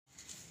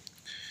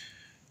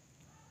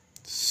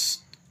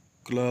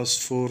Class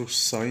 4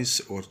 science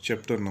और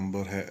chapter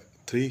number है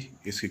 3।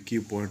 इसके की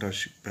पॉइंट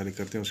आज पहले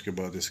करते हैं, उसके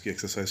बाद इसकी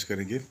एक्सरसाइज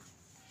करेंगे।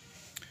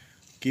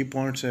 की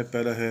पॉइंट्स है,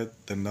 पहला है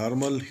the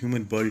normal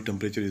human body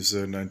temperature is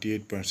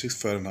 98.6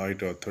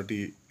 Fahrenheit और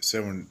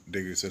 37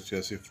 degree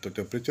Celsius. If the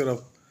temperature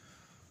of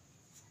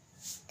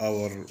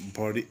our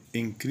body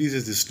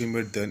increases this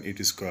limit then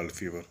it is called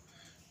fever.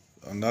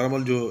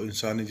 Normal जो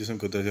इंसानी जिस्म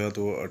का दर्जा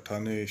तो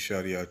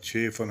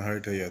 98.6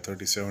 फ़ारेनहाइट है या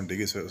 37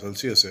 डिग्री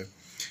सेल्सियस है।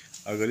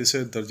 अगर इसे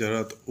दर्जा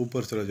हरारत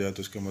ऊपर चला जाए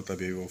तो इसका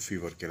मतलब ये वो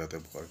फीवर कहलाता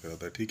है, बुखार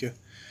कहलाता है। ठीक है।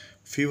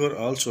 Fever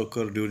also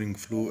occur during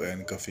flu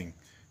and coughing.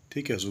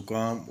 ठीक है,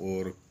 ज़ुकाम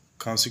और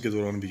खांसी के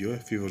दौरान भी जो है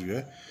फीवर जो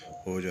है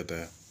हो जाता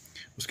है।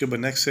 उसके बाद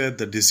नेक्स्ट है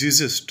the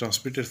diseases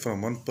transmitted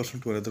from one person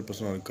to another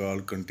person are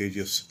called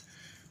contagious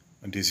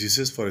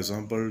diseases. For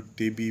example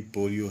TB,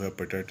 polio,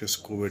 hepatitis,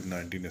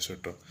 covid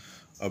 etcetera.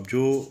 अब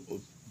जो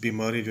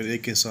बीमारी जो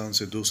एक इंसान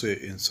से दूसरे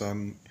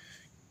इंसान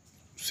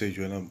से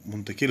जो है ना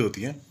मुंतकिल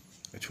होती हैं,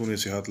 छूने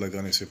से, हाथ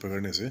लगाने से,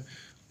 पकड़ने से,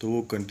 तो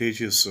वो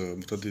कंटेजियस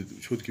मतलब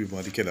छूत की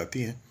बीमारी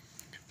कहलाती हैं।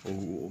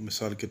 और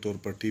मिसाल के तौर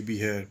पर टीबी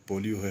है,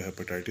 पोलियो है,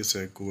 हेपेटाइटिस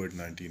है,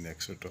 कोविड-19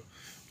 एक्सेट्रा।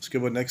 उसके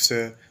बाद नेक्स्ट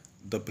है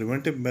the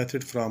preventive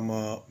method from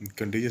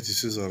contagious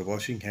disease are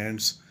washing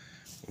hands,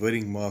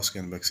 wearing mask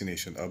and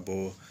vaccination. अब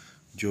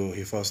जो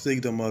हिफाजती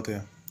इकदाम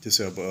हैं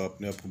जिससे अब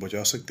अपने आप को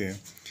बचा सकते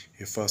हैं,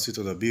 हिफाजती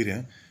तदाबीर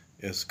हैं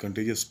इस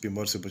कंटेजियस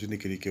बीमार से बचने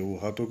के लिए, कि वो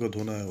हाथों का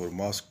धोना है और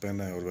मास्क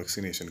पहनना है और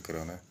वैक्सीनेशन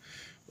कराना है।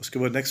 उसके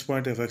बाद नेक्स्ट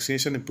पॉइंट है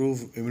vaccination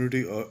improve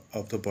immunity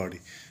of the body,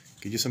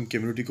 कि जिस्म की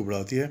इम्यूनिटी को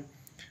बढ़ाती है।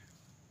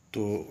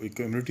 तो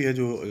एक इम्यूनिटी है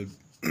जो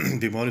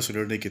बीमारी से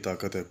लड़ने की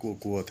ताकत है,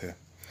 कुव्वत है।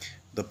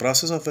 The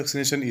process of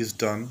vaccination is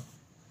done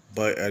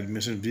by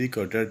admission week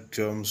और डेड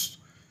जर्म्स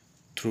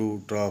थ्रू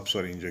ड्रॉप्स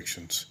और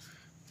इंजेक्शंस।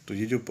 तो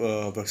ये जो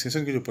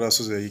वैक्सीनेशन की जो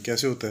प्रोसेस है, ये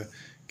कैसे होता है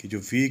कि जो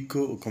वीक,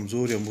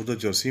 कमज़ोर या मुर्दा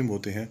जरासीम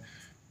होते हैं,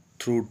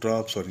 थ्रू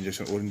ड्रॉप्स और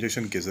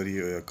इंजेक्शन के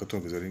ज़रिए या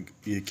कतरों के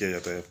ज़रिए ये किया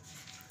जाता है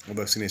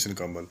वैक्सीनेशन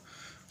का अमल।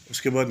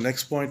 उसके बाद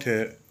नेक्स्ट पॉइंट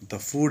है the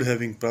food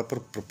having proper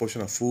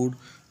proportion of food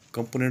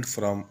component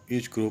from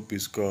each group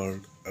is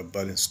called a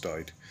balance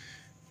diet.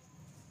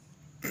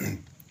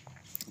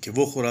 कि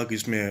वो खुराक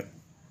जिसमें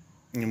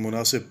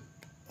मुनासिब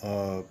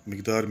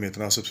मिकदार में,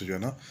 तनासब से जो है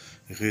ना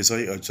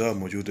ग़िज़ाई अज्जा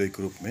मौजूद है एक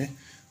ग्रुप में,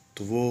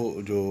 तो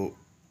वो जो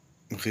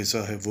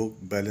ग़िज़ा है वो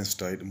बैलेंस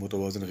डाइट,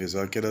 मुतवाज़न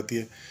ग़िज़ा कहलाती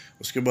है।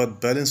 उसके बाद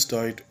balance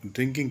diet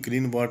drinking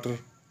clean water,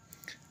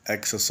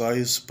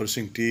 exercise,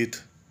 brushing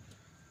teeth,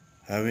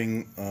 having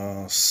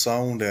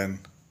sound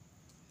and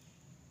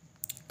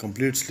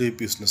complete sleep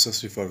is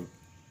necessary for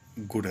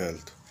good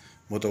health।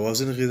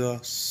 मुतवाज़िन ग़िज़ा,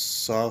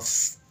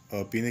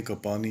 साफ़ पीने का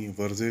पानी,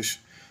 वर्जिश,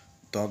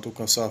 दांतों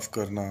का साफ़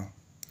करना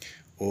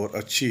और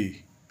अच्छी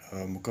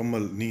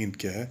मुकम्मल नींद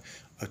क्या है,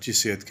 अच्छी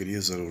सेहत के लिए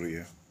ज़रूरी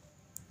है।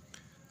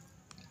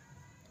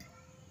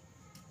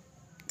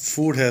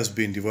 Food has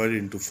been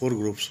divided into 4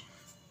 groups.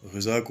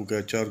 ग़िज़ा को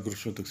क्या 4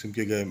 ग्रुप्स में तकसीम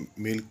किया गया है,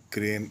 milk,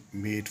 grain,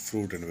 meet,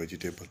 fruit and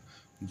vegetable.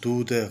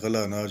 दूध है,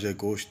 गला अनाज है,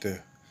 गोश्त है,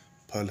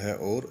 फल है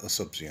और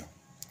सब्जियाँ।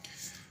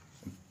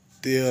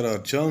 There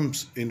are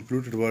germs in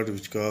polluted water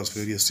which cause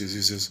various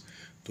diseases.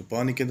 तो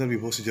पानी के अंदर भी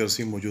बहुत सी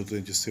जरासीम मौजूद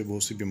हैं जिससे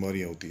बहुत सी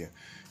बीमारियाँ होती हैं।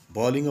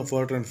 Boiling of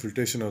water and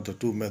filtration are the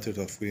 2 method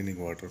of cleaning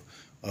water.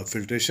 अब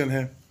फिल्ट्रेशन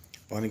है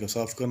पानी का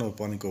साफ़ करना और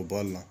पानी को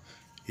उबालना,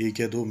 ये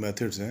क्या 2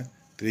 मेथड्स हैं,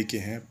 तरीके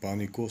हैं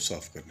पानी को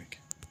साफ़ करने के।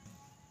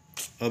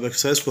 अब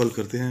एक्सरसाइज को हल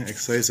करते हैं।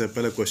 एक्सरसाइज है,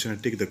 पहला क्वेश्चन है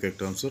tick the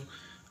correct answer.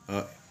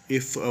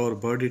 If our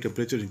body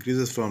temperature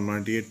increases from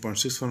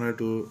 98.6 Fahrenheit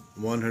to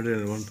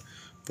 101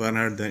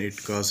 Fahrenheit, then its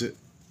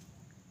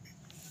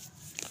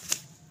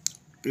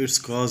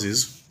cause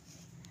is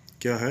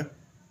क्या है?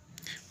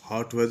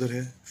 हॉट वेदर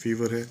है,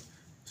 फीवर है,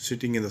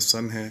 सिटिंग इन द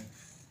सन है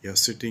या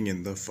सिटिंग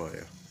इन द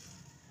फायर।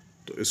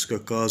 तो इसका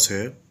काज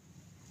है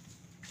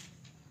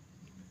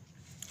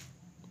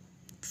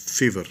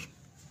फीवर।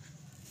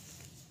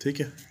 ठीक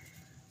है,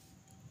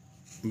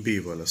 बी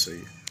वाला सही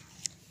है।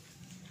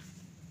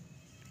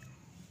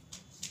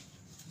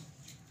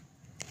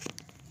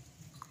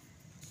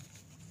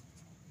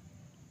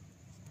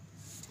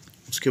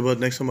 उसके बाद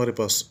नेक्स्ट हमारे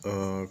पास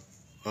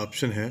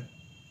ऑप्शन है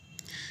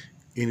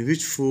इन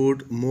which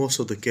food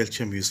most of the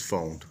calcium is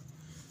found.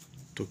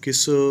 तो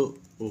किस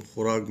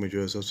खुराक में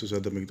जो है सबसे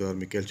ज़्यादा मिकदार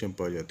में कैल्शियम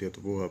पाई जाती है,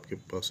 तो वो आपके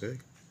पास है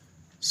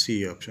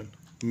C option,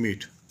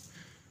 meet,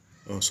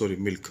 sorry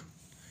milk.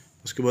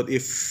 उसके बाद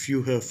if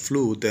you have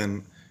flu then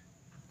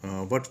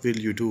what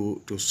will you do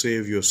to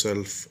save your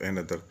self and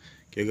other.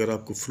 कि अगर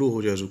आपको फ्लू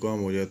हो जाए, ज़ुकाम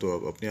हो जाए, तो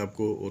आप अपने आप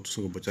को और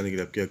दूसरों को बचाने के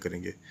लिए आप क्या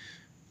करेंगे?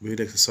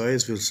 Will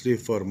exercise, will sleep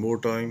for more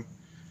time,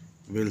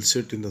 will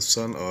sit in the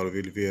सन और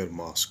विल वेयर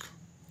मास्क।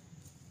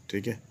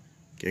 ठीक है,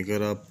 कि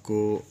अगर आपको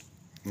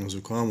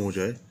ज़ुकाम हो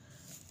जाए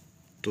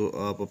तो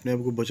आप अपने आप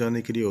को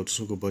बचाने के लिए और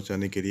दूसरों को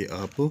बचाने के लिए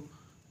आप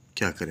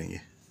क्या करेंगे?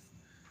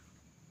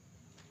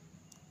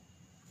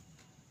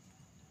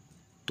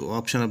 तो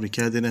ऑप्शन आपने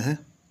क्या देना है?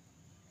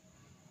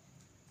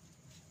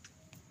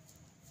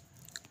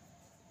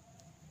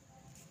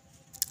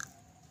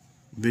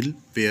 Will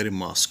where A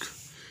mask.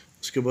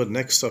 उसके बाद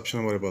नेक्स्ट ऑप्शन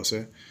हमारे पास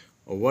है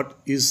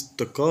what is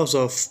the cause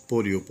of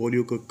polio,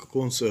 polio का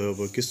कौन सा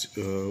किस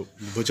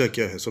वजह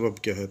क्या है, सबब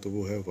क्या है, तो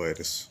वो है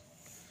वायरस।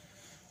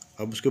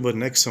 अब उसके बाद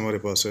नेक्स्ट हमारे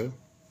पास है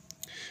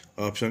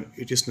option,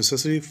 it is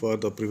necessary for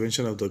the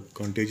prevention of the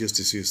contagious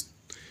disease,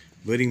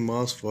 wearing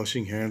mask,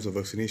 washing hands, or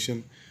vaccination.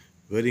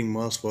 Wearing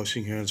mask,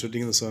 washing hands,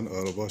 sitting in the sun,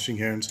 or washing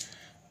hands,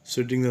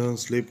 sitting in the sun,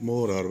 sleep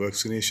more, or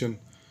vaccination.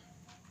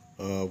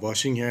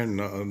 Washing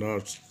hand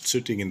not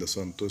sitting in the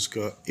सन। तो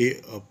इसका A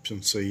option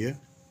सही है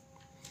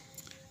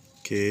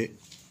कि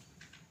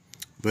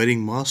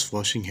wearing mask,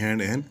 washing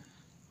hand and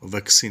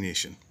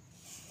vaccination.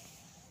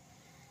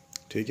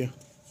 ठीक है,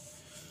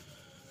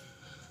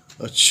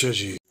 अच्छा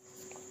जी।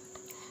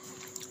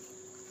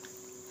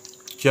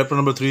 Chapter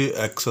number 3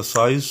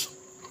 exercise.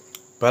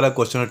 पहला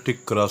question है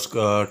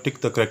tick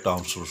the correct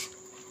answers.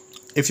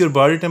 If your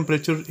body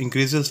temperature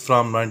increases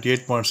from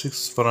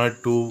 98.6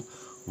 Fahrenheit to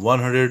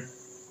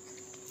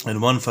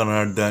 101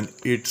 Fahrenheit then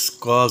it's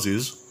cause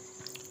is.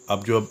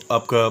 अब जो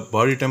आपका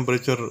बॉडी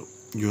टेम्परेचर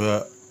जो है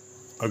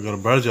अगर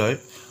बढ़ जाए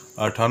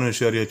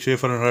 98.6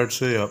 फ़ारेनहाइट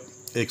से या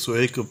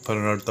 101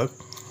 फ़ारेनहाइट तक,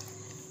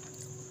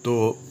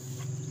 तो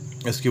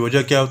इसकी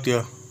वजह क्या होती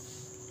है?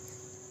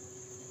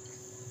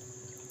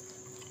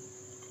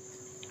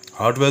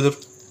 Hot weather,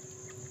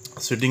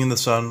 sitting in the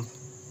sun,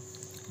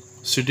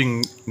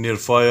 sitting near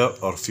fire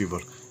और फीवर,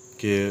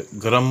 के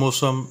गर्म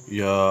मौसम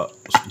या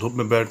धूप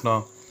में बैठना,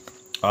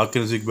 आग के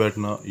नज़दीक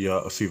बैठना या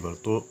फीवर।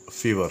 तो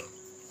फीवर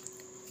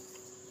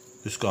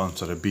इसका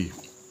आंसर है बी।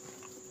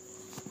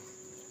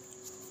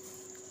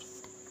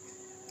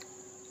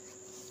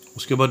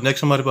 उसके बाद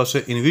नेक्स्ट हमारे पास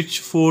है इन which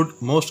food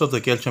most of the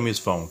calcium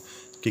is found,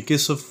 कि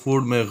किस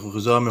फूड में,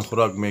 ग़िज़ा में,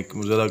 खुराक में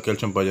ज़्यादा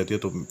कैल्शियम पाई जाती है।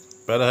 तो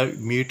पहला है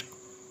मीट,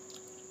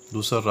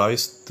 दूसरा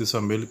राइस,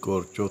 तीसरा मिल्क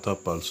और चौथा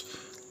पल्स।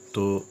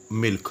 तो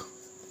मिल्क,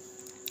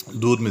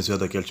 दूध में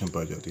ज़्यादा कैल्शियम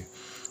पाई जाती है।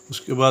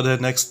 उसके बाद है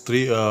next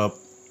 3,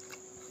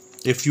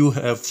 if you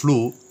have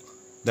flu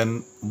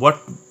then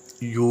what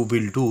you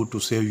will do to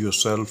save your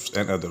self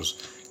and others,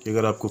 कि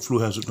अगर आपको फ्लू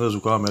है,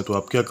 ज़ुकाम है, तो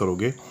आप क्या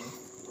करोगे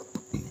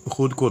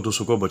ख़ुद को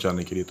दूसरों को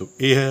बचाने के लिए। तो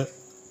ए है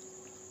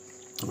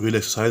विल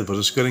एक्सरसाइज,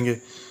 वर्जिश करेंगे।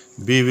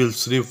 B will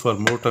sleep for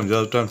more time,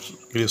 ज़्यादा टाइम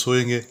के लिए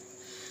सोएंगे।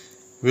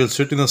 विल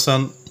सिट इन द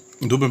सन,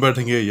 धूप में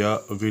बैठेंगे। या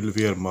विल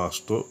वेयर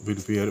मास्क, तो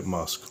विल वेयर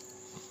मास्क,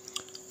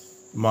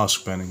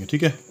 मास्क पहनेंगे।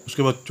 ठीक है।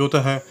 उसके बाद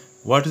चौथा है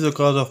what is the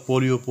cause of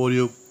polio,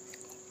 polio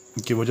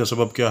की वजह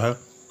सबब क्या है?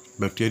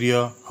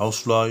 बैक्टीरिया,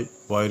 हाउस फ्लाई,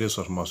 वायरस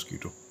और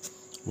मॉस्कीटो,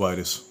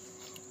 वायरस।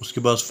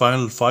 उसके बाद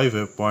फाइनल 5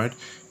 है point,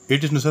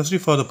 it is necessary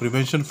for the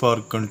prevention for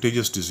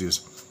contagious disease.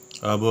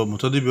 अब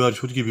मुतअद्दिद बीमारी,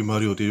 छूत की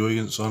बीमारी होती है जो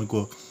इंसान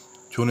को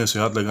छूने से,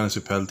 हाथ लगाने से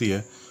फैलती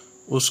है,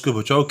 उसके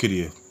बचाव के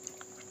लिए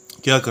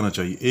क्या करना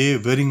चाहिए? ए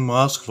वेयरिंग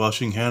मास्क,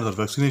 वॉशिंग हैंड और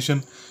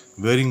vaccination.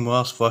 Wearing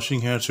mask,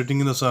 washing hand,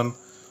 sitting in the sun.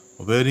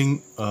 Wearing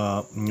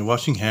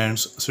washing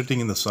hands,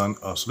 sitting in the सन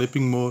और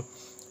sleeping more.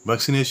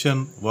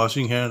 Vaccination,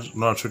 washing hands,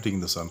 not sitting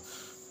in the सन।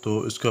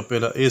 तो इसका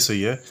पहला ए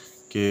सही है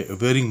कि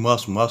वेयरिंग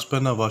मास्क, मास्क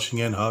पहनना,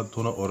 washing hand हाथ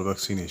धोना और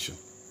वैक्सीनेशन।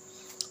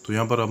 तो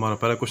यहाँ पर हमारा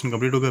पहला क्वेश्चन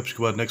कंप्लीट हो गया।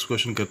 उसके बाद नेक्स्ट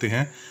क्वेश्चन करते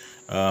हैं।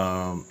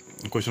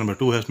 क्वेश्चन नंबर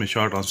 2 है, इसमें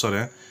शॉर्ट आंसर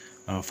है।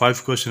 5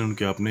 क्वेश्चन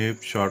उनके आपने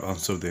शॉर्ट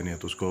आंसर देने हैं,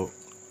 तो उसको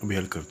अभी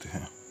हल करते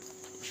हैं।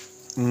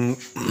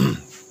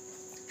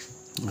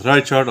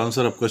 राइट शॉर्ट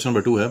आंसर अब क्वेश्चन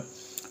नंबर 2 है,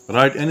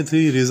 right any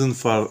 3 reason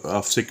for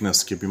of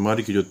sickness, की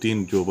बीमारी की जो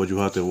 3 जो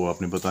वजूहत है वो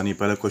आपने बतानी है।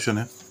 पहला क्वेश्चन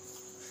है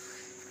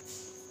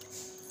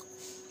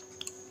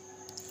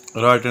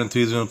right any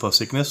 3 reason for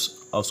sickness,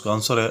 और उसका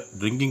आंसर है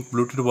drinking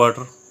polluted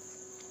water,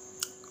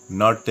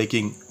 not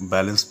taking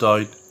balance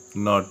diet,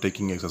 not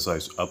taking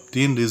exercise. अब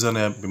 3 रीज़न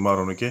है बीमार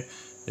होने के।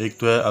 एक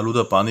तो है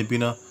आलूदा पानी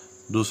पीना,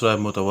 दूसरा है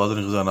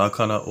मुतवाज़िन ग़िज़ा ना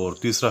खाना, और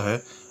तीसरा है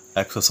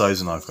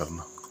एक्सरसाइज ना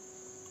करना।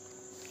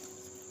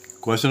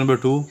 Question number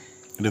 2,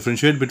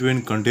 differentiate between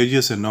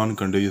contagious and non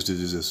contagious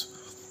disease.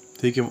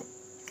 ठीक है,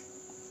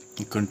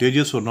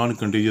 कंटेजियस और नॉन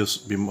कंटेजियस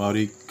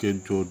बीमारी के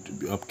जो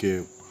आपके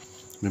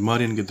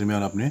बीमारी, इनके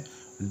दरमियान आपने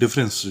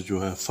डिफरेंस जो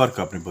है, फ़र्क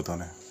आपने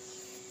बताना है।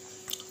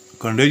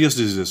 Contagious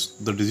diseases,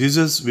 the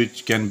diseases which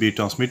can be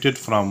transmitted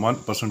from one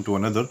person to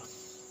another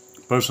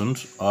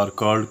persons are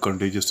called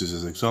contagious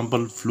diseases.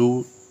 Example, flu,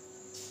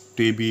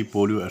 TB,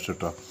 polio,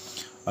 etc.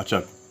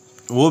 अच्छा,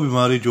 वो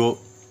बीमारी जो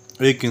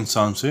एक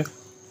इंसान से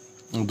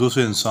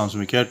दूसरे इंसान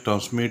में क्या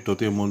ट्रांसमिट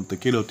होती है,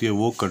 मुंतकिल होती है,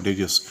 वो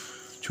कंटेजियस,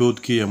 छूत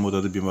की या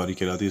मुतअद्दिद बीमारी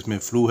कहलाती है। इसमें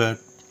फ्लू है,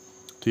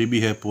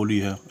 TB है,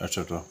 पोलियो है,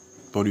 etc.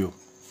 पोलियो।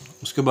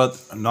 उसके बाद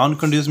नॉन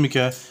कंटेजियस में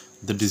क्या है?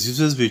 The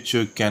diseases which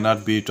cannot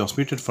be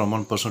transmitted from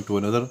one person to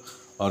another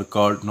are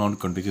called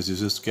non-contagious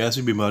diseases.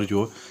 कैसी बीमारी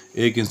जो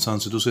एक इंसान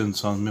से दूसरे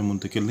इंसान में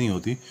मुंतकिल नहीं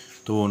होती,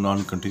 तो वो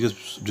नॉन कंटेजियस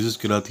डिजीज़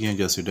कहलाती हैं,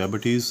 जैसे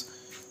डायबिटीज़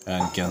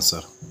एंड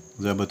कैंसर,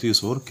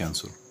 डायबिटीज़ और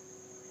कैंसर।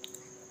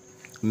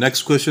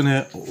 नेक्स्ट क्वेश्चन है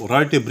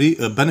right A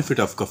benefit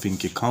of coughing,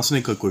 की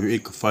खांसने का कोई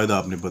एक फ़ायदा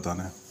आपने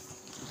बताना है।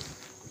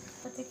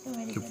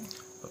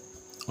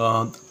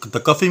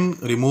 The coughing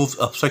removes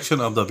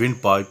obstruction of the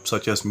wind pipe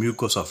such as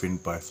mucus of wind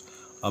pipe.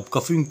 अब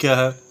कफिंग क्या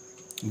है?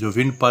 जो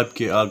विंड पाइप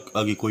के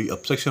आगे कोई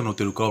ऑब्स्ट्रक्शन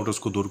होती है, रुकावट,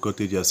 उसको दूर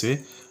करती है, जैसे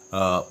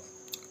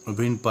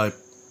विंड पाइप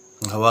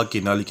हवा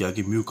की नाली के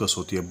आगे म्यूकस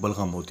होती है,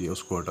 बलगम होती है,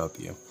 उसको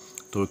हटाती है।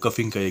 तो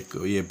कफिंग का एक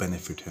ये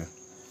बेनिफिट है।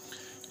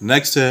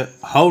 नेक्स्ट है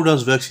how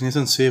does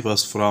vaccination save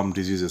us from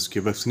diseases, कि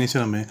वैक्सीनेशन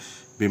हमें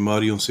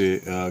बीमारियों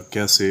से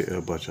कैसे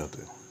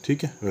बचाते हैं।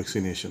 ठीक है,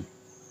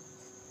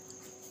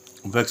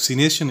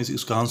 वैक्सीनेशन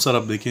इसका आंसर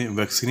आप देखें,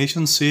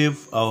 vaccination save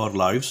our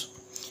lives.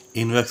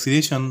 In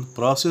vaccination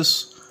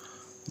process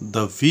the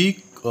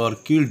week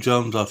और killed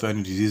germs of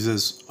any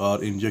diseases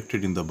are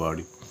injected in the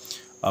body.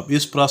 अब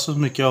इस प्रोसेस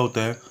में क्या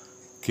होता है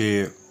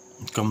कि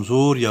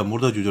कमज़ोर या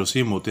मुर्दा जो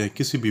जरासीम होते हैं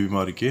किसी भी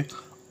बीमारी के,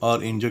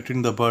 और इंजेक्टेड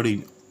इन द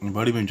बॉडी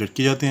में इंजेक्ट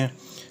किए जाते हैं।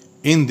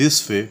 इन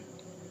दिस वे,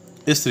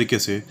 इस तरीके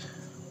से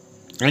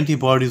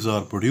antibodies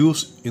are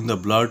produce in the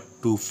blood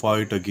to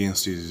fight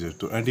against disease.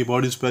 तो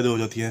एंटीबॉडीज़ पैदा हो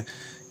जाती हैं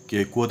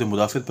कि क़ुव्वत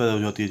मुदाफ़त पैदा हो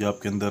जाती है जो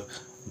आपके अंदर,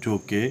 जो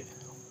कि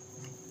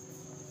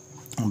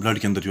ब्लड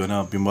के अंदर जो है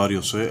ना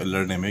बीमारियों से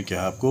लड़ने में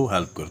क्या आपको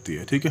हेल्प करती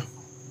है। ठीक है।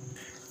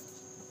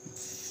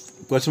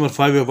 क्वेश्चन नंबर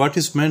 5 है what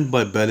is meant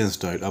by balance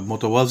diet. अब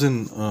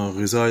मुतवाज़िन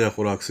ग़िज़ा या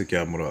खुराक से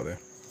क्या मुराद है।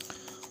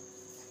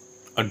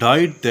 A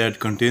diet that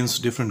contains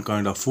different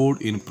kind of food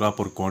in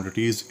proper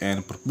quantities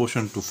and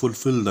proportion to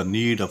fulfill the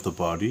need of the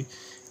body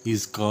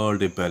is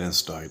called a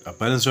balanced diet. अब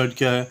balanced diet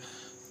क्या है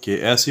कि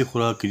ऐसी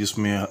खुराक की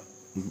जिसमें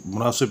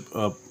मुनासिब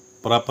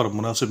प्रॉपर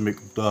मुनासिब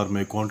मिकदार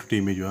में क्वांटिटी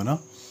में जो है ना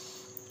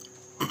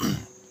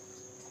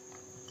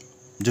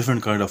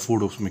डिफरेंट काइंड ऑफ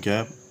फूड, उसमें क्या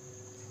है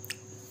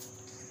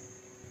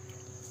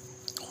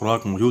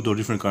खुराक मौजूद और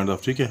डिफरेंट काइंड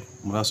ऑफ, ठीक है,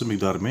 मुनासिब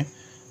मिकदार में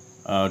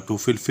to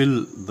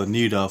fulfil the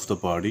need of the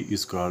body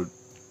is called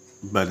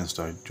balance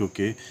diet. जो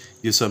कि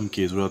जिस्म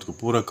की ज़रूरत को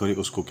पूरा करे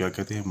उसको क्या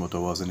कहते हैं,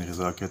 मुतवाज़िन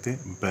ग़िज़ा कहते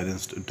हैं,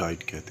 बैलेंस्ड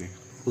डाइट कहते हैं।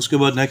 उसके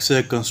बाद नेक्स्ट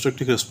है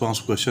कंस्ट्रक्टिव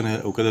रिस्पांस क्वेश्चन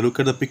है। वो कहते हैं look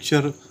at the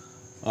picture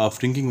of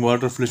drinking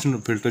water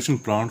filtration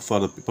plant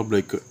for the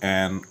public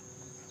and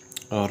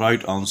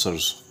right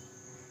answers.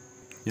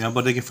 यहाँ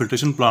पर देखिए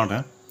फिल्ट्रेशन प्लांट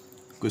है,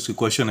 इसकी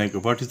क्वेश्चन है कि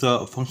what is the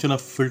function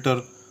of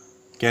filter,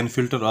 can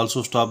filter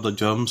also stop the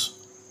germs,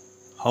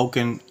 how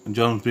can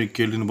germs be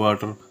killed in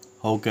water,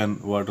 how can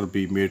water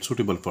be made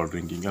suitable for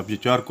drinking. अब ये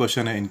 4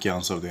 question है, इनके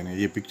answer देने हैं।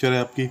 ये पिक्चर है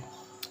आपकी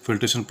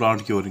फिल्ट्रेशन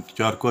प्लांट की और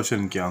 4 क्वेश्चन,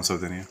 इनके आंसर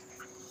देने हैं।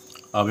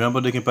 अब यहाँ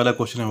पर देखें पहला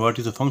क्वेश्चन है what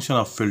is the function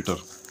of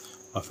filter.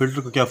 अब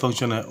फिल्टर का क्या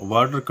फंक्शन है।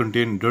 Water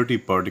contain dirty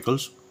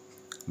particles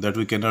that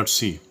we can not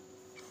C,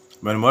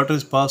 when water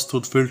is pass through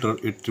the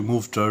filter it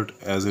removes dirt,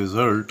 as a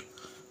result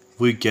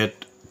we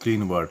get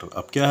clean water.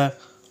 अब क्या है,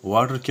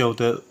 water क्या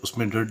होता है,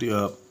 उसमें डर्टी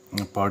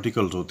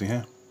पार्टिकल्स होते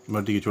हैं,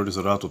 मिट्टी के छोटे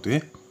से रात होते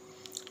हैं,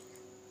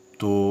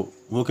 तो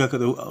वो क्या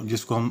करते हैं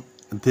जिसको हम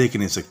देख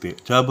नहीं सकते।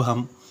 जब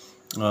हम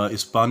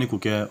इस पानी को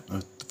क्या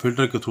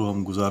फ़िल्टर के थ्रू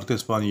हम गुजारते हैं,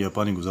 इस पानी या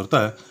पानी गुजरता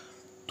है,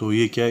 तो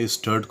ये क्या इस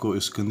डर्ट को,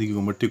 इस गंदगी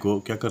को, मिट्टी को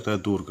क्या करता है,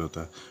 दूर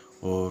करता है,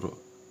 और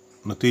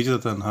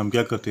नतीजतन हम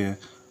क्या करते हैं,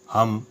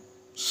 हम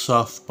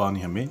साफ़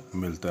पानी हमें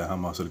मिलता है,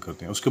 हम हासिल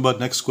करते हैं। उसके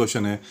बाद नेक्स्ट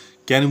क्वेश्चन है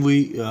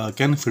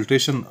can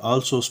filtration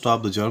also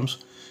stop the germs,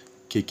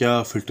 कि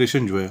क्या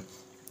फिल्ट्रेशन जो है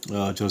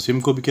जरासीम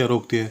को भी क्या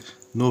रोकती है।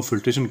 No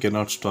filtration can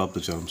not stop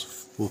the germs,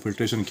 वो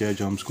फिल्ट्रेशन क्या है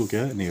जर्म्स को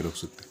क्या है नहीं रोक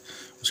सकते।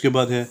 उसके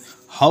बाद है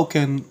how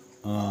can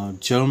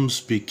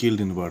germs be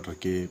killed in water,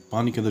 के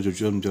पानी के अंदर जो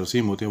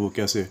जरासीम होते हैं वो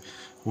कैसे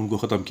उनको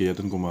ख़त्म किया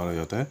जाता है, उनको मारा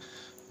जाता है।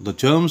 The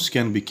germs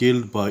can be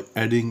killed by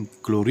adding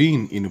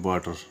chlorine in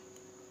water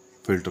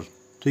filter.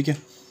 ठीक है,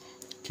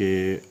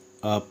 कि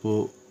आप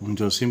उन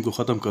जरासीम को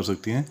ख़त्म कर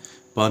सकती हैं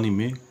पानी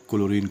में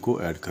क्लोरीन को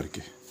ऐड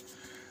करके।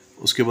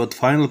 उसके बाद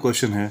फाइनल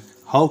क्वेश्चन है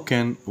how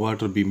can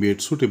water be made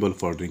suitable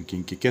for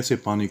drinking, कि कैसे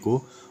पानी को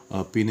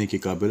पीने के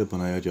काबिल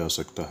बनाया जा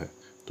सकता है।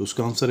 तो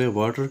उसका आंसर है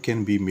water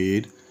can be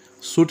made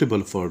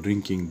suitable for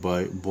drinking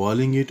by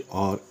boiling it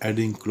और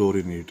एडिंग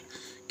क्लोरीन इट,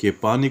 कि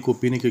पानी को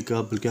पीने के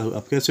काबिल क्या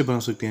आप कैसे बना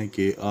सकते हैं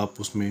कि आप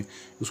उसमें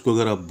उसको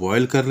अगर आप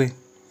बॉयल कर लें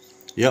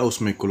या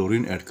उसमें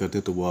क्लोरीन ऐड कर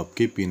दें तो वो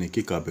आपके पीने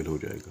के काबिल हो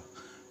जाएगा।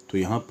 तो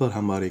यहाँ पर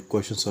हमारे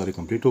क्वेश्चन सारे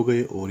कंप्लीट हो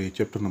गए और ये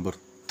चैप्टर नंबर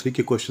 3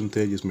 के क्वेश्चन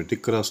थे जिसमें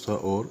टिक क्रॉस था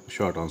और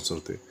शॉर्ट आंसर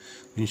थे।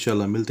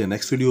 इंशाल्लाह मिलते हैं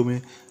नेक्स्ट वीडियो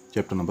में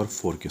चैप्टर नंबर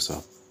 4 के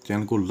साथ।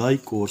 चैनल को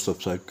लाइक और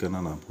सब्सक्राइब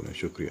करना ना भूलें।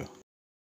 शुक्रिया।